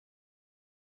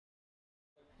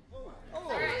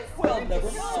Never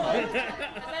mind.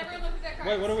 Has everyone looked at their cards?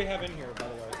 Wait, what do we have in here, by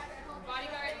the way?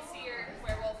 Bodyguard, seer,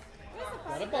 werewolf.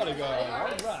 Got a bodyguard. All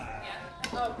right.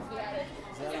 Yeah. Oh, yeah.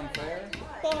 Is that unfair?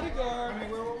 Bodyguard.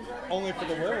 Only for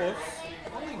the werewolves.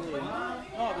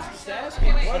 Oh, I was just asking.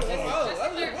 Okay, wait. Whoa, Just to whoa,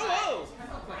 clarify. whoa,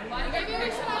 Bodyguard Maybe we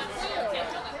carries should one, have so two. you can't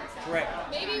kill that person. Correct.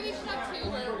 Maybe we should have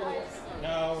 2 werewolves.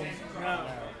 No.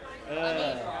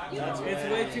 It's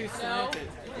way too slanted.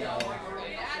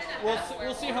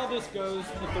 We'll see how this goes.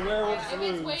 If the werewolves If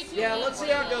it's way lose. too Yeah, easy. let's see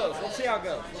how it goes. Let's see how it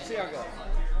goes. Let's see how it goes.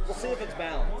 We'll see if it's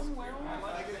balanced.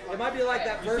 It might be like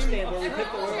that first game where we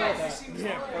picked the werewolf.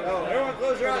 Oh, everyone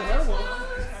close your eyes.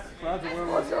 Brad's a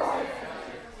werewolf.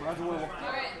 Brad's a werewolf.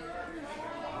 All right.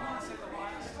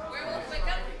 Werewolf, wake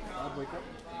up. I'll wake up.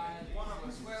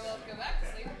 Werewolf, go back to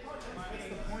sleep. What's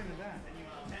the point of that?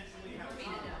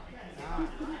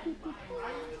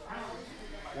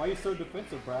 Why are you so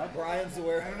defensive, Brad? Brian's the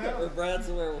werewolf. Or Brad's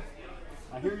the werewolf.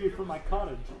 I hear you from my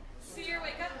cottage. Seer,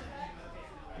 wake up.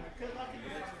 Seer,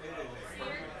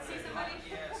 see somebody?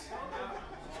 Seer,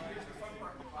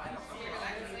 go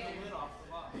back to sleep.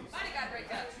 Bodyguard,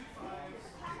 wake up.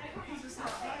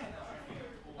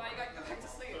 Bodyguard, go back to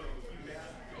sleep. You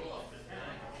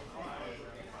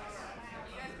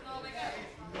guys can all wake up.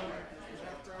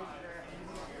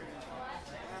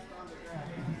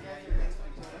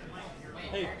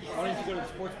 Hey, why didn't you go to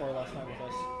the sports bar last night with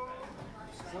us?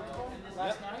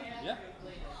 Last night? Yeah.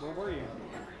 Where were you?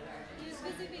 He was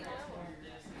busy being werewolf.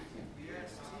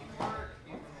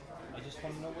 I just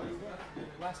want to know where you were.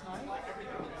 Last night?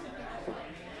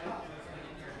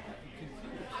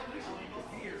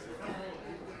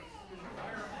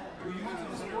 Well, you went to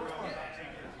the sports bar.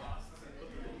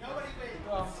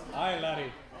 Well, Hi,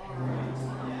 laddie.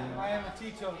 I am a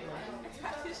teetotaler.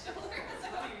 Tap his shoulder as I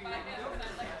walk by him, and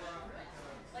I'm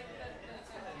like the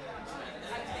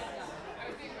I take that. I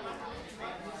was being wrong.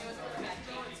 It was a bad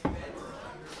joke.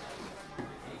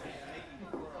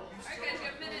 Alright guys, you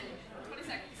have a minute. 20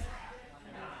 seconds.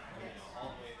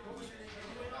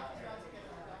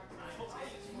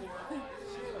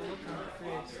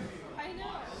 I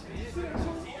know.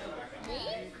 Me?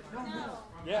 No.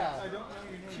 Yeah. I don't know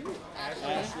your name.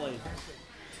 Ashley.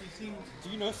 She seemed, Do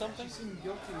you know something? she seemed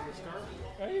guilty to start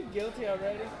with. Are you guilty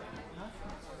already?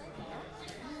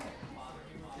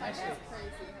 That's crazy.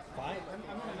 Fine.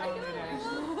 I'm going to nominate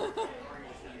Ashley.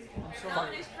 I'm sorry.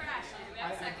 Nomination for Ashley. We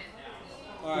have a second.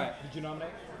 All right. Did you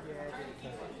nominate?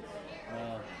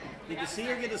 Did you see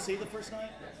her get to see the first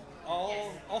night?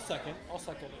 I'll second. I'll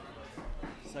second.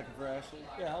 Second for Ashley.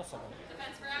 Yeah, I'll second.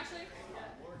 Defense for Ashley.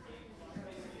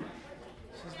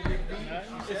 She's the big B.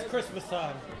 It's Christmas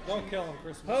time. Don't kill him,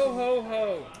 Christmas. Ho, ho,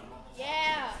 ho.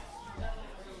 Yeah.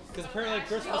 Because apparently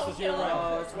Christmas is year round.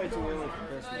 Oh, it's way too early for Voting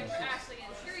Christmas. for Ashley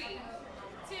in 3,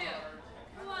 2,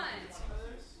 1.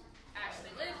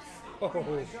 Ashley lives. Oh,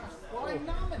 Well, I'm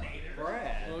nominated.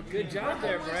 Brad. Well, good job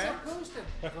there, Am I Brad. supposed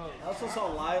to vote? I also saw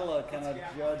Lila kind of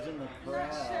judging the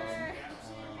crowd. Not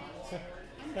sure.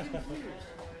 I'm confused.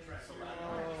 You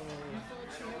thought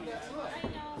she had that look. I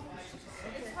know.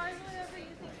 It's hardly ever you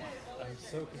think that. I'm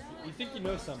so confused. You think you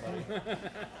know somebody,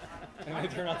 and they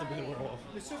turn out to be the werewolf.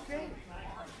 It's okay.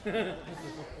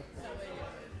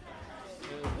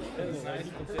 That was nice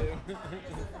too.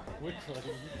 Which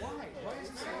lady? Why? Why is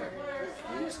it so hard?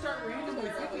 You just start randomly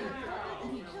thinking.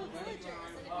 You kill villagers,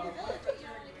 and if you're villagers, you're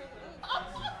gonna kill villagers.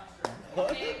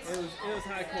 What? It was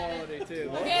high quality too.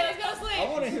 Okay, let's go to sleep. I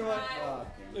want to hear what.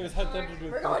 It was had something to do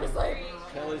with. We're going to sleep.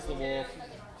 Kelly's the wolf.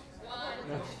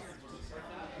 1.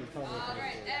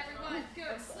 Alright, everyone, go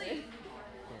to sleep.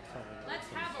 Let's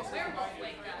have a werewolf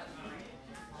wake up.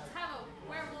 Let's have a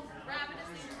werewolf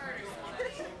ravenously murder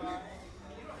somebody.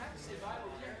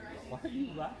 Why are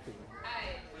you laughing?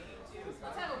 Alright.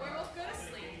 Let's have a werewolf go to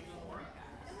sleep.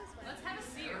 Let's have a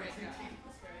seer wake up.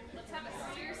 Let's have a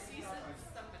seer see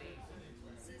somebody.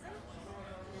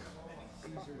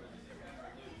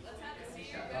 Let's have a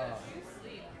seer go to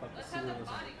sleep. Let's have the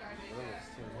bodyguard wake up.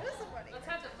 Let's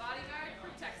have the bodyguard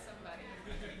protect somebody.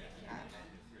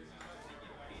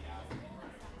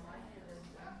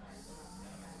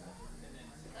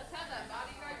 Let's have that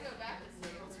bodyguard go back to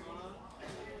sleep.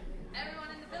 Everyone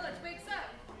in the village wakes up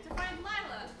to find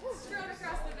Lila strode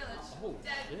across the village. Oh,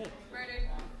 dead, shit. murdered.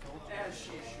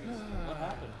 What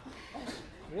happened?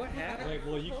 What happened? Wait,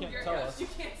 well, you can't You're a tell ghost, us. you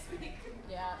can't speak.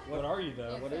 Yeah. What are you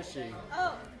though? What is she?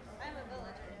 Oh, I'm a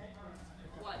villager.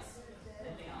 Was.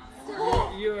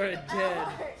 You are a dead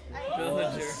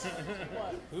villager.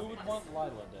 Who would want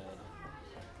Lila dead?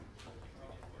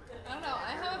 I don't know.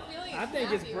 I have a feeling. I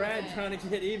think it's Matthew Brad again. trying to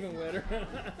get even with her.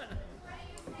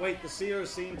 Wait, the seer has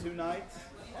seen 2 nights?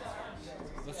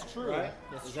 That's true. Right?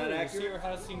 That's Is true. that The accurate? seer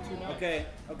has seen 2 nights.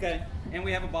 Okay. And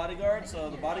we have a bodyguard, so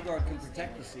the bodyguard can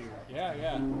protect the seer.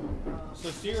 Yeah. So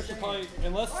seer should probably,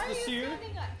 unless Why are the you seer,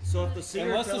 standing up? So if the seer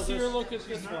unless the tells seer us, looked at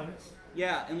this one.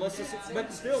 yeah,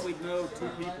 but still we'd know 2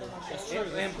 people,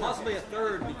 and possibly a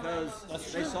third because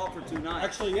That's they true. saw for 2 nights.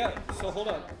 Actually, yeah. So hold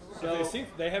up. So-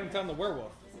 They haven't found the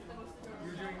werewolf.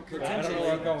 I don't know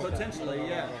where I'm going with that. Potentially,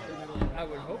 yeah. I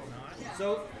would hope not.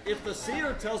 So if the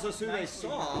seer tells us who they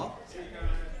saw,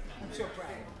 I'm so proud.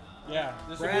 Yeah,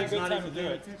 this would be a Brad's good not time to even do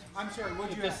paying it. attention. I'm sorry,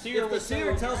 what'd you The ask? seer If the would seer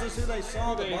tell- tells us who they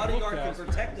saw, the they bodyguard looked can at.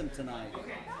 protect them tonight,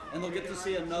 and they'll get to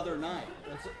see another night.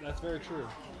 That's very true.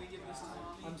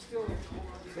 I'm still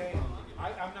saying,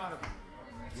 I'm not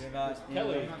a... You're not,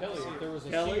 Kelly, if there was a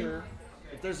Kelly? seer,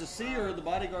 If there's a seer, the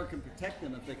bodyguard can protect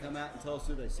them if they come out and tell us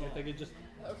who they saw. if they could just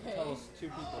Okay. tell us 2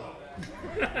 people.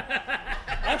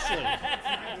 Actually,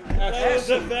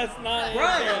 That's not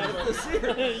Right, if the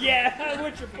seer, Yeah,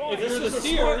 what's your point? if you're this the is a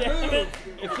seer, smart move.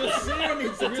 if you're the seer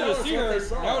needs to if you're tell the us what seer, they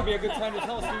saw. that would be a good time to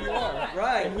tell us who you are,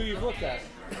 Right. and who you've looked at.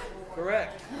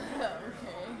 Correct. Okay.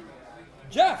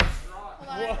 Jeff, Hold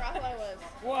on, I forgot who I was.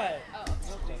 What? Oh.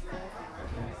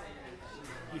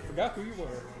 you forgot who you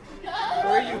were.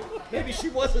 Or you, maybe she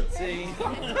wasn't seeing.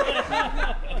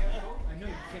 I know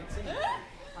you can't say that.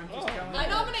 I'm just telling I you.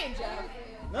 nominate Jeff.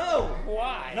 No.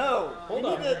 Why? No. Hold We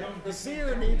on. need the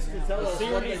seer needs to tell us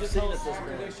seer what needs they've to seen tell at us.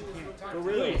 this point. For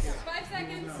real. Please. 5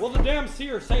 seconds. Will the damn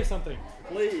seer say something?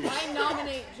 Please. I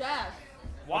nominate Jeff.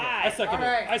 Why? I second All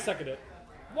right. it. I second it.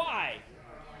 Why?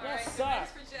 All right, suck.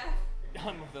 votes for Jeff.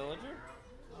 I'm a villager.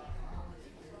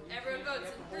 Everyone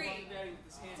votes in 3,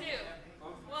 2,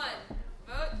 1.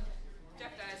 Vote.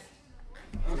 Jeff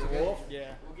dies. Wolf.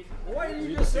 Yeah. Why didn't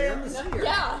you just say I'm the seer?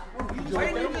 Yeah. Why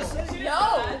didn't you just say?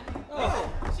 No.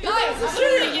 Oh. Guys,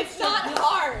 literally, it's not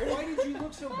hard. Why did you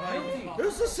look so guilty?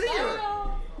 Who's the seer?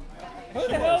 Who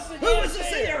the hell's the Who damn is the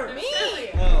seer? Me.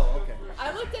 Oh, okay.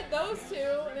 I looked at those 2,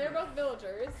 and they were both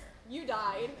villagers. You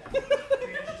died.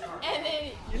 And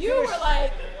then you were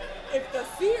like, if the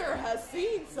seer has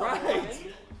seen someone.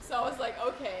 Right. So I was like,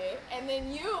 okay. And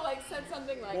then you like said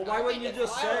something like, Well, why I wouldn't think you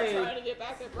it's just Lyra say- trying to get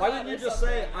back at Why Brad wouldn't you or just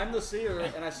something. say I'm the seer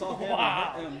and I saw him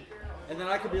Wow. and hit him, and then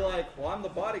I could be like, well, I'm the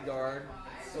bodyguard,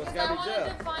 so it's Because I gotta be wanted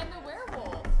Jeff. to find the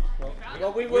werewolf.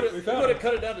 Well, we would we have found him.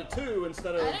 cut it down to 2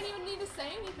 instead of. I didn't even need to say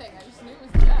anything. I just knew it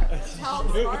was Jeff. That's how knew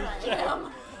it smart was I Jeff.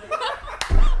 am.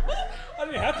 I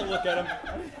didn't have to look at him.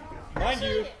 Mind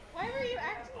you. Why were you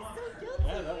acting so guilty?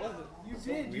 Yeah, that wasn't. You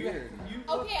did. Weird. You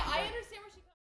Okay, I understand